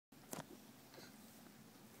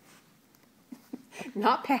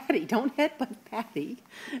Not Patty. Don't headbutt Patty.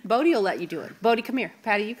 Bodi will let you do it. Bodi, come here.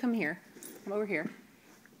 Patty, you come here. Come over here.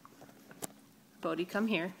 Bodi, come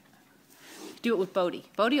here. Do it with Bodi.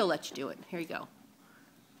 Bodi will let you do it. Here you go.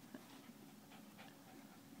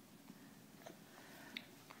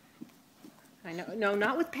 I know. No,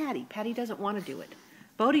 not with Patty. Patty doesn't want to do it.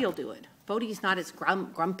 Bodi will do it. Bodi's not as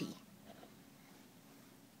grumpy.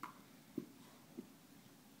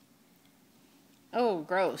 Oh,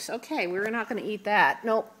 gross. Okay, we're not going to eat that.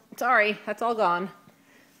 Nope. Sorry. That's all gone.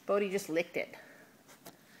 Bodi just licked it.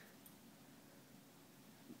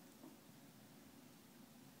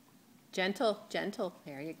 Gentle, gentle.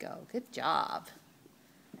 There you go. Good job.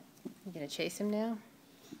 You going to chase him now?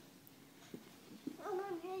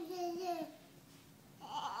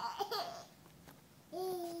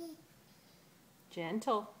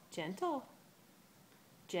 Gentle, gentle,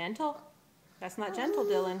 gentle. That's not gentle,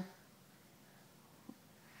 Dylan.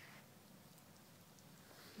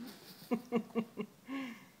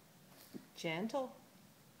 Gentle.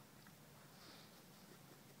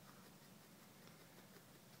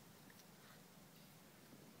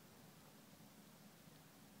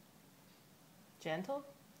 Gentle.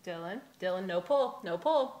 Dylan. Dylan, no pull. No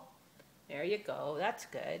pull. There you go. That's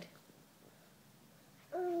good.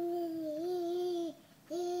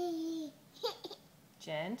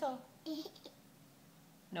 Gentle.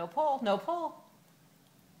 No pull. No pull.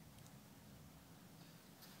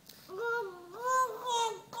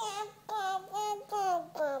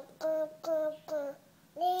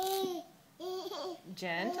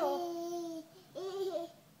 Gentle.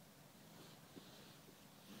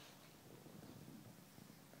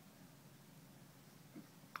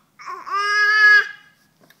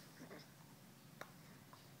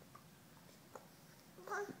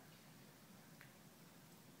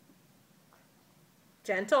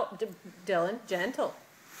 Gentle. Dylan, gentle.